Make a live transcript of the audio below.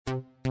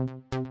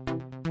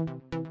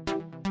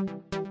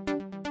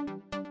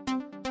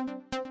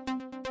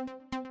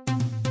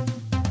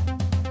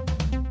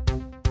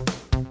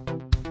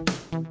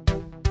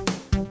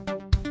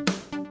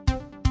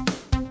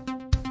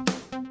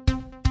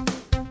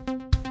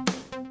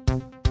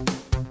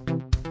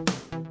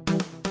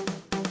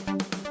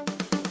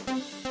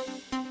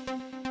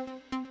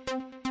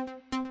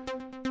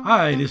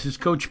Hi, this is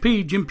Coach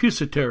P, Jim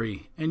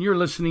Pusateri, and you're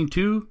listening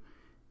to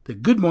the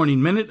Good Morning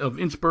Minute of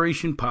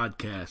Inspiration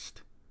podcast.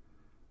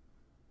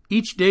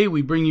 Each day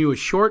we bring you a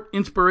short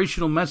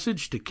inspirational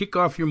message to kick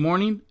off your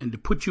morning and to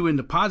put you in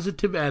the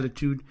positive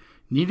attitude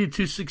needed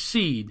to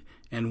succeed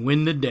and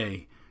win the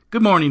day.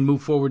 Good morning,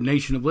 Move Forward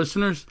Nation of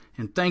listeners,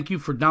 and thank you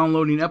for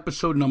downloading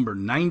episode number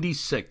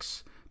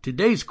 96.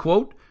 Today's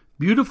quote,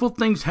 beautiful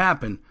things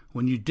happen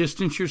when you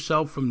distance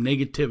yourself from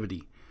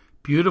negativity.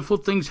 Beautiful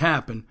things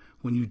happen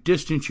when you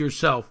distance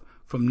yourself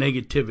from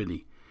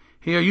negativity.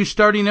 Hey, are you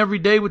starting every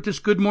day with this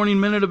Good Morning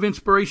Minute of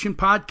Inspiration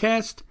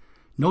podcast?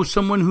 Know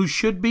someone who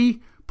should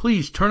be?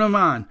 Please turn them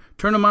on.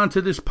 Turn them on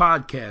to this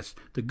podcast,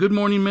 the Good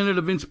Morning Minute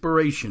of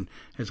Inspiration,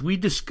 as we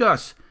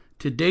discuss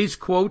today's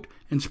quote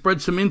and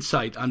spread some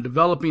insight on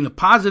developing a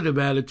positive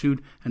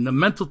attitude and the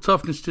mental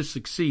toughness to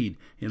succeed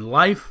in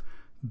life,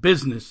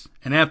 business,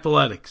 and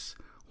athletics.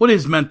 What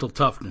is mental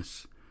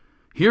toughness?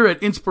 Here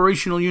at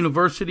Inspirational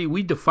University,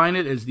 we define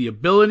it as the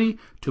ability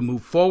to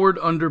move forward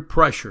under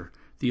pressure.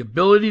 The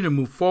ability to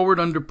move forward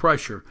under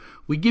pressure.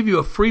 We give you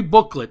a free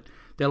booklet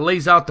that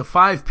lays out the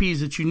 5 P's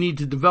that you need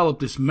to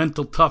develop this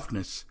mental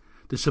toughness,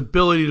 this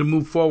ability to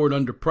move forward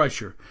under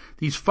pressure.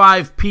 These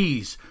 5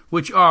 P's,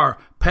 which are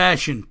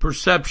passion,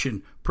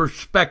 perception,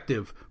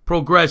 perspective,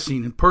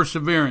 progressing, and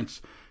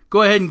perseverance.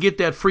 Go ahead and get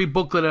that free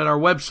booklet at our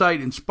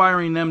website,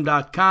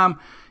 inspiringthem.com.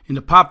 In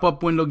the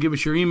pop-up window, give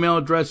us your email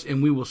address,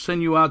 and we will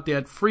send you out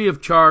that free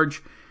of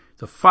charge,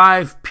 the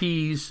 5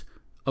 P's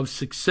of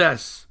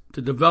success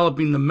to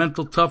developing the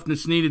mental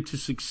toughness needed to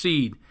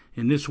succeed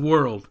in this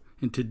world,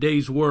 in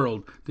today's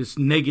world, this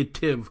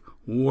negative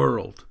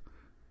world.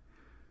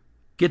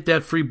 Get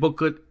that free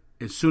booklet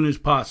as soon as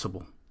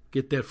possible.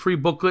 Get that free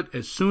booklet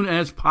as soon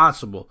as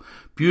possible.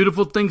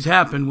 Beautiful things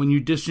happen when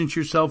you distance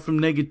yourself from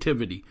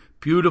negativity.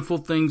 Beautiful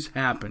things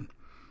happen.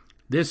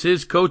 This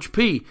is Coach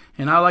P,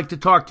 and I'd like to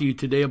talk to you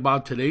today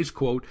about today's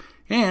quote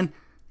and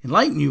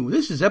enlighten you.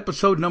 This is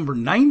episode number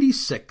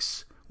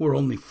 96. We're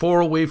only 4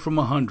 away from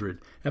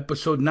 100.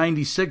 Episode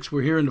 96,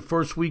 we're here in the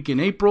first week in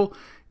April.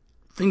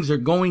 Things are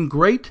going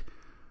great.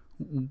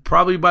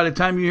 Probably by the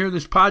time you hear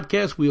this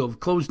podcast, we'll have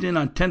closed in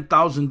on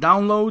 10,000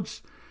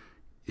 downloads.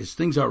 As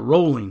things are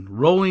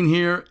rolling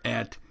here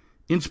at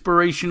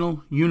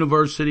Inspirational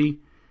University.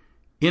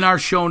 In our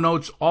show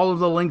notes, all of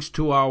the links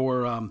to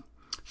our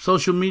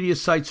social media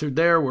sites are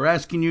there. We're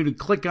asking you to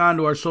click on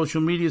to our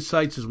social media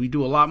sites as we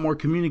do a lot more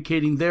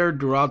communicating there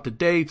throughout the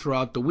day,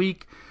 throughout the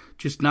week,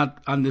 just not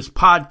on this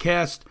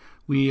podcast.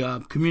 We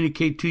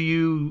communicate to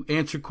you,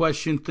 answer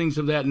questions, things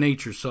of that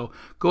nature. So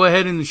go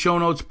ahead in the show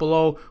notes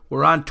below.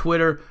 We're on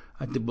Twitter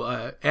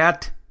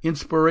at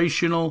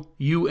Inspirational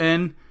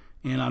UN,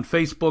 and on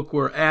Facebook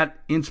we're at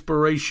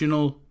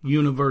Inspirational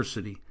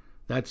University.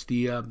 That's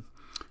the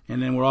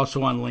and then we're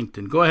also on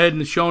LinkedIn. Go ahead in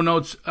the show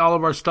notes. All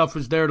of our stuff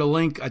is there to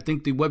link. I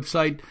think the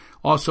website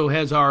also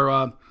has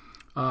our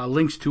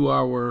links to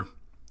our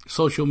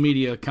social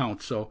media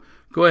accounts. So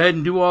go ahead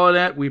and do all of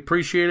that. We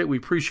appreciate it. We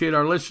appreciate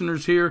our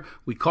listeners here.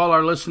 We call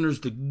our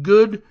listeners the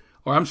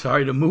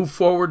Move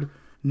Forward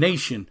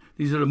Nation.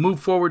 These are the Move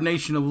Forward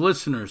Nation of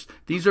listeners.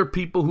 These are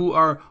people who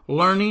are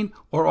learning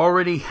or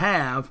already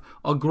have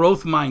a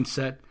growth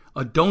mindset,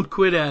 a don't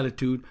quit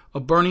attitude, a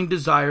burning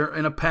desire,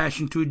 and a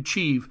passion to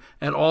achieve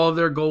at all of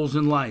their goals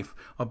in life.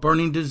 A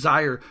burning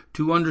desire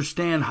to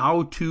understand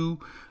how to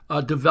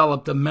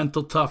develop the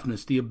mental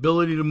toughness, the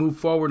ability to move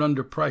forward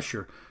under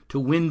pressure,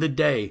 to win the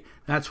day.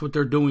 That's what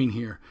they're doing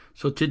here.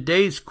 So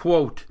today's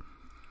quote,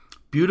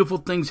 beautiful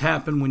things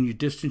happen when you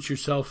distance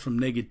yourself from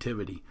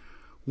negativity.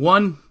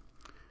 1,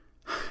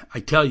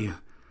 I tell you,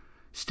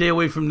 stay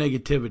away from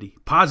negativity.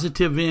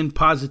 Positive in,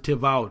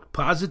 positive out.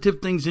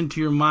 Positive things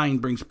into your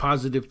mind brings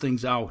positive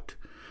things out.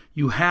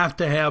 You have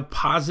to have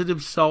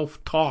positive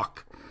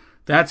self-talk.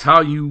 That's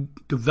how you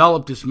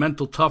develop this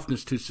mental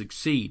toughness to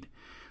succeed.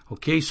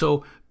 Okay,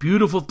 so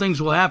beautiful things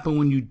will happen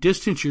when you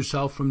distance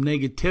yourself from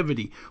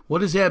negativity. What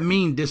does that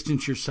mean,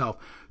 distance yourself?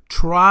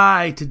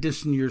 Try to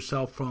distance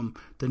yourself from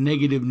the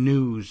negative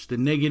news, the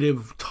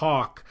negative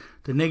talk,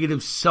 the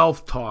negative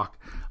self-talk,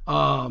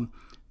 the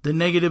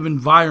negative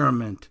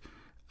environment.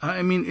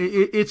 I mean,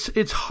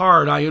 it's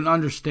hard. I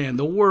understand.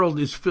 The world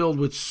is filled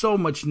with so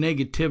much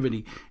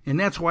negativity, and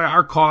that's why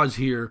our cause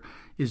here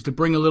is to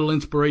bring a little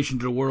inspiration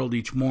to the world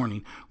each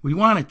morning. We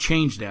want to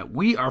change that.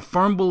 We are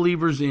firm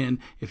believers in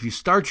if you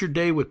start your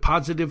day with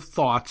positive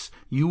thoughts,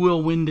 you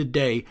will win the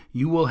day.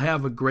 You will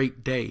have a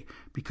great day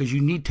because you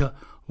need to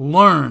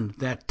learn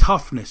that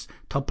toughness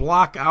to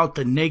block out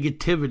the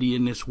negativity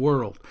in this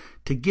world,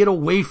 to get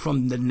away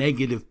from the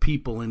negative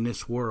people in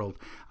this world.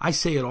 I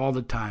say it all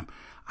the time.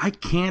 I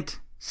can't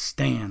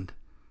stand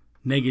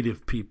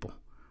negative people.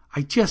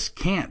 I just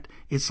can't.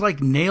 It's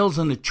like nails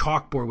on a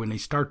chalkboard when they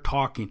start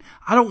talking.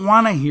 I don't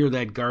want to hear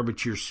that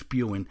garbage you're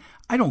spewing.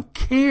 I don't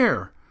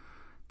care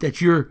that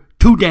you're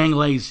too dang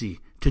lazy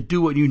to do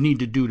what you need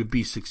to do to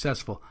be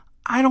successful.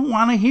 I don't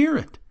want to hear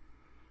it.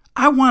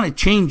 I want to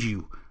change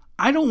you.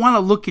 I don't want to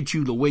look at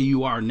you the way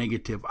you are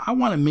negative. I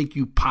want to make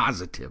you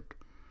positive.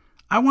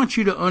 I want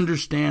you to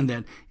understand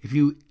that if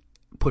you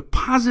put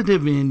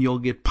positive in, you'll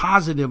get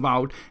positive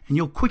out, and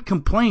you'll quit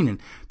complaining.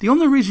 The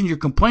only reason you're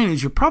complaining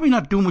is you're probably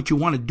not doing what you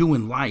want to do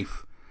in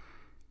life.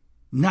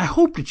 And I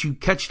hope that you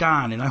catched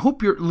on, and I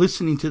hope you're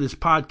listening to this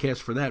podcast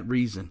for that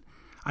reason.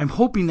 I'm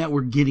hoping that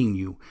we're getting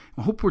you.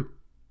 I hope we're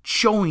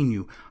showing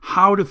you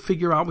how to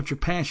figure out what your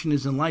passion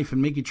is in life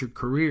and make it your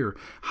career,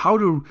 how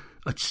to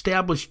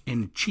establish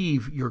and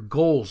achieve your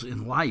goals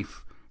in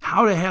life,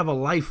 how to have a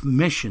life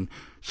mission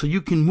so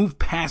you can move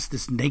past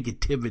this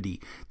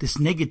negativity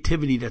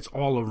that's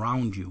all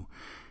around you.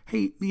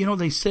 Hey,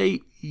 they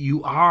say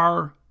you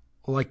are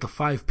like the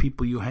 5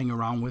 people you hang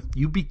around with.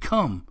 You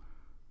become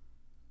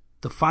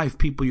the 5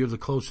 people you're the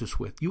closest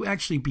with. You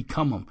actually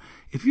become them.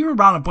 If you're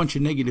around a bunch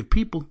of negative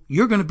people,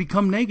 you're going to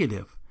become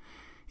negative.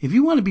 If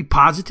you want to be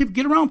positive,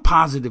 get around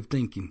positive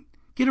thinking.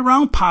 Get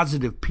around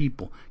positive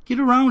people. Get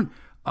around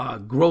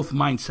growth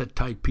mindset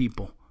type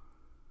people.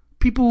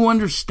 People who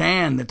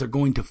understand that they're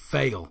going to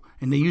fail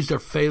and they use their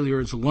failure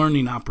as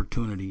learning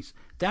opportunities.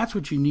 That's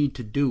what you need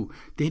to do.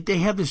 They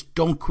have this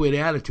don't quit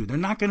attitude. They're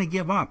not going to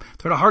give up.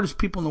 They're the hardest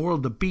people in the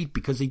world to beat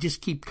because they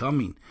just keep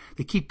coming.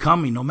 They keep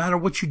coming. No matter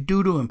what you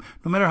do to them,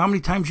 no matter how many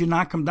times you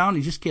knock them down,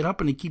 they just get up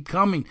and they keep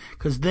coming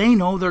because they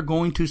know they're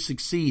going to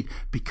succeed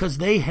because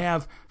they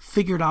have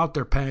figured out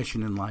their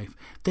passion in life.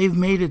 They've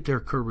made it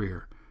their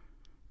career.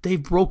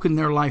 They've broken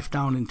their life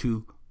down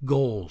into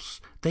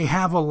goals. They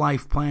have a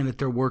life plan that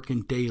they're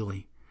working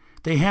daily.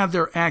 They have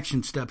their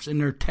action steps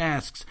and their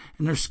tasks,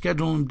 and they're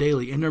scheduling them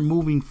daily, and they're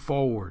moving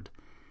forward.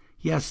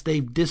 Yes,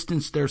 they've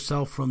distanced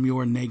themselves from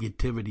your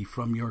negativity,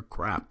 from your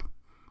crap.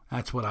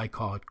 That's what I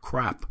call it,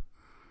 crap.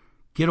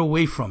 Get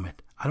away from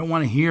it. I don't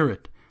want to hear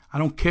it. I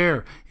don't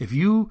care. If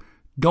you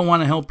don't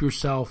want to help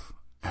yourself,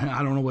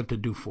 I don't know what to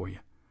do for you.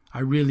 I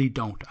really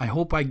don't. I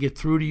hope I get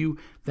through to you.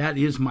 That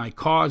is my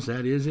cause.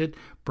 That is it.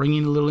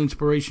 Bringing a little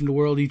inspiration to the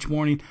world each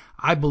morning.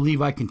 I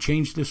believe I can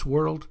change this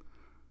world.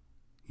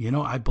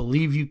 I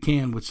believe you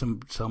can with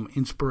some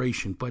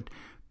inspiration. But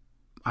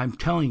I'm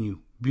telling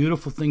you,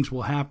 beautiful things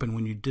will happen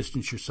when you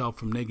distance yourself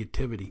from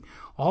negativity.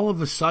 All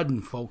of a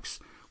sudden, folks,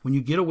 when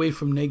you get away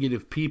from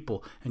negative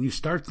people and you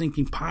start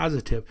thinking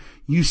positive,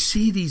 you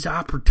see these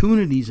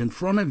opportunities in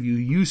front of you.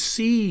 You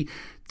see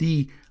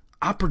the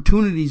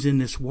opportunities in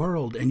this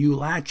world and you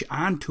latch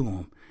onto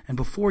them. And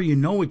before you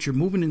know it, you're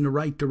moving in the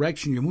right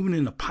direction. You're moving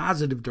in a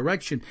positive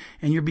direction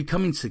and you're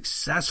becoming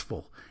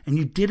successful. And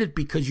you did it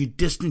because you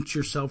distanced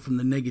yourself from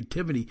the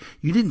negativity.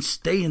 You didn't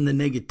stay in the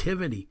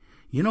negativity.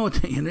 You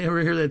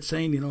ever hear that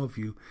saying,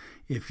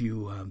 if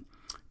you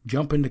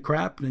jump into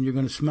crap, then you're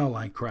going to smell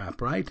like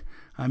crap, right?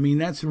 I mean,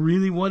 that's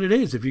really what it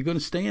is. If you're going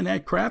to stay in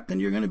that crap,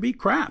 then you're going to be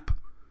crap.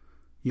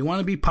 You want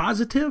to be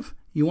positive?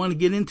 You want to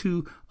get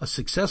into a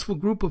successful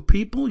group of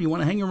people? You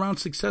want to hang around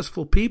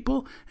successful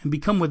people and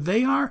become what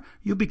they are?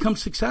 You become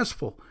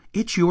successful.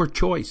 It's your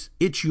choice.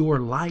 It's your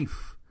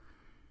life.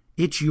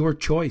 It's your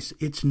choice.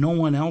 It's no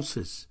one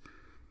else's.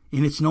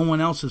 And it's no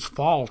one else's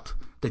fault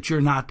that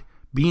you're not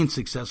being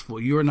successful.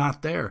 You're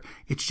not there.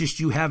 It's just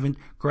you haven't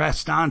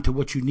grasped on to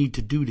what you need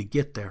to do to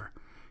get there.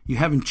 You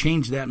haven't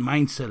changed that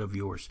mindset of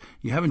yours.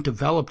 You haven't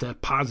developed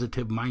that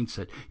positive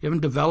mindset. You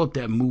haven't developed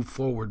that move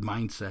forward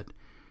mindset.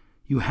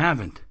 You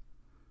haven't.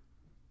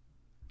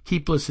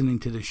 Keep listening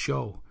to this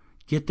show.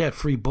 Get that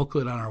free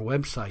booklet on our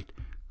website.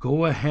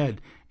 Go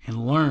ahead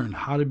and learn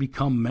how to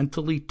become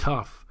mentally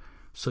tough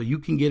so you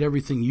can get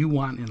everything you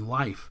want in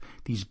life.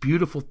 These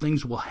beautiful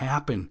things will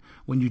happen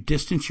when you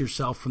distance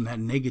yourself from that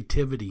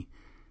negativity.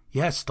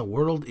 Yes, the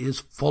world is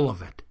full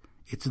of it.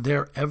 It's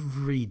there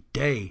every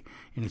day,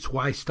 and it's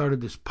why I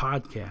started this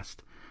podcast.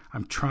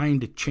 I'm trying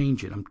to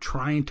change it. I'm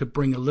trying to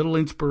bring a little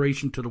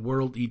inspiration to the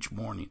world each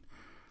morning.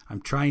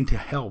 I'm trying to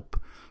help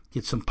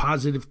get some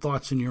positive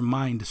thoughts in your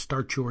mind to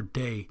start your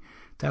day.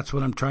 That's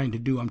what I'm trying to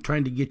do. I'm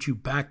trying to get you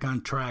back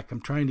on track.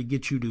 I'm trying to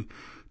get you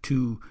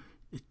to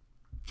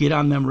get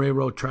on them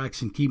railroad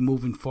tracks and keep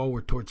moving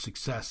forward towards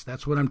success.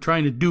 That's what I'm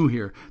trying to do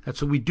here.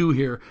 That's what we do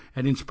here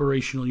at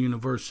Inspirational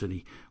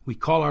University. We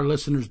call our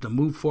listeners the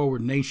Move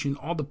Forward Nation.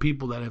 All the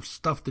people that have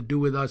stuff to do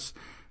with us,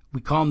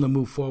 we call them the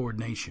Move Forward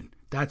Nation.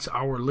 That's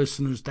our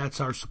listeners. That's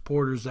our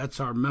supporters.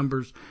 That's our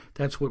members.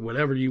 That's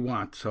whatever you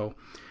want. So,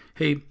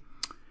 hey,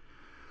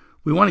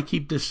 we want to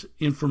keep this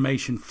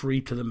information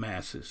free to the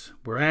masses.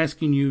 We're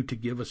asking you to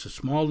give us a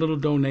small little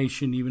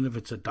donation, even if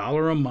it's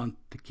 $1 a month,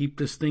 to keep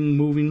this thing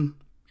moving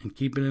and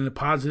keeping in the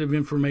positive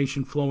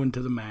information flowing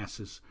to the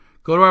masses.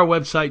 Go to our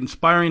website,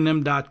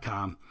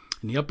 inspiringthem.com.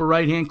 In the upper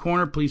right-hand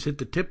corner, please hit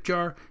the tip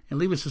jar and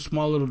leave us a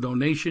small little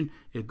donation.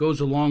 It goes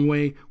a long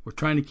way. We're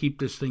trying to keep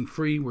this thing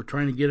free. We're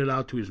trying to get it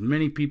out to as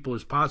many people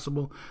as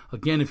possible.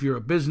 Again, if you're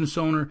a business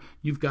owner,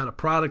 you've got a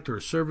product or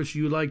a service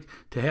you'd like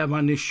to have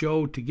on this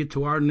show to get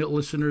to our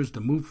listeners,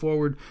 the Move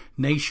Forward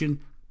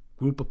Nation,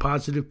 group of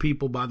positive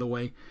people, by the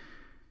way,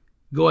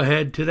 go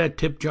ahead to that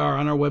tip jar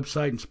on our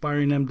website,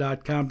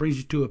 inspiringthem.com. Brings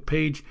you to a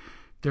page.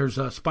 There's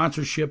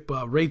sponsorship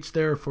rates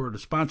there to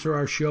sponsor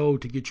our show,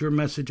 to get your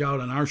message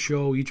out on our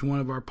show, each one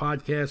of our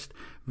podcasts.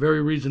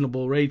 Very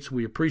reasonable rates.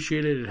 We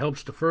appreciate it. It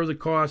helps defer the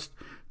cost.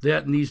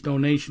 That and these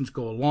donations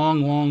go a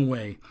long, long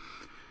way.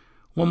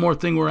 One more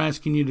thing we're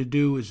asking you to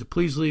do is to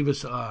please leave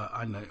us,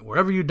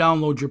 wherever you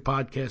download your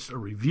podcast, a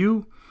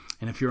review.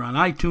 And if you're on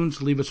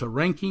iTunes, leave us a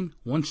ranking,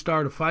 1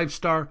 star to 5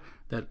 star.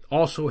 That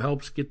also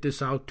helps get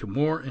this out to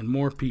more and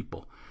more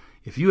people.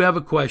 If you have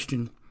a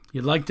question,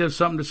 you'd like to have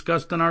something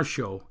discussed on our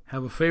show,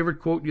 have a favorite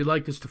quote you'd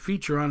like us to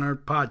feature on our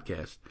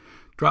podcast,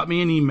 drop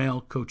me an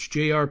email,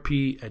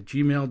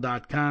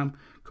 coachjrp@gmail.com,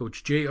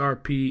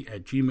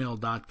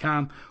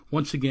 coachjrp@gmail.com.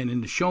 Once again,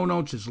 in the show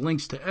notes is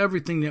links to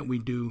everything that we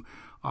do,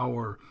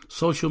 our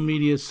social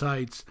media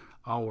sites,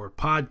 our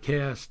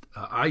podcast,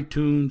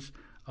 iTunes,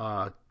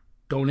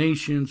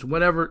 donations,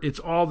 whatever. It's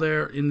all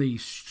there in the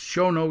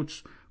show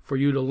notes for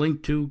you to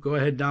link to. Go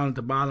ahead down at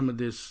the bottom of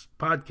this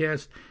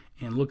podcast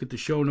and look at the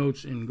show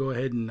notes and go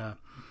ahead and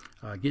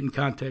get in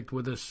contact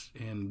with us,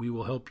 and we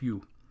will help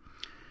you.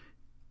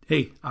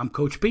 Hey, I'm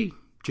Coach P,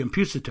 Jim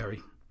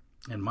Pusateri,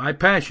 and my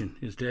passion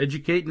is to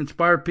educate and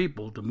inspire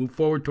people to move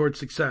forward towards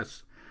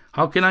success.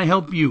 How can I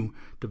help you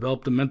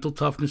develop the mental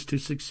toughness to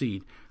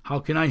succeed? How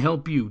can I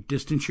help you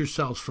distance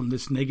yourselves from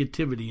this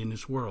negativity in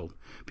this world?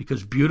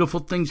 Because beautiful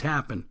things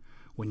happen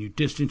when you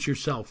distance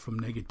yourself from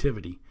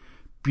negativity.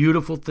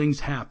 Beautiful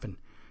things happen.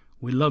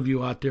 We love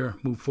you out there,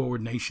 Move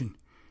Forward Nation.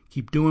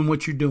 Keep doing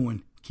what you're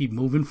doing. Keep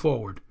moving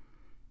forward.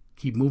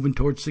 Keep moving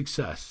towards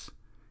success.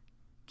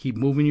 Keep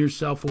moving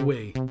yourself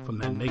away from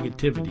that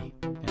negativity,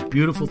 and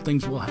beautiful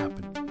things will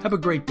happen. Have a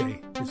great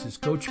day. This is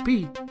Coach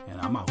P,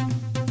 and I'm out.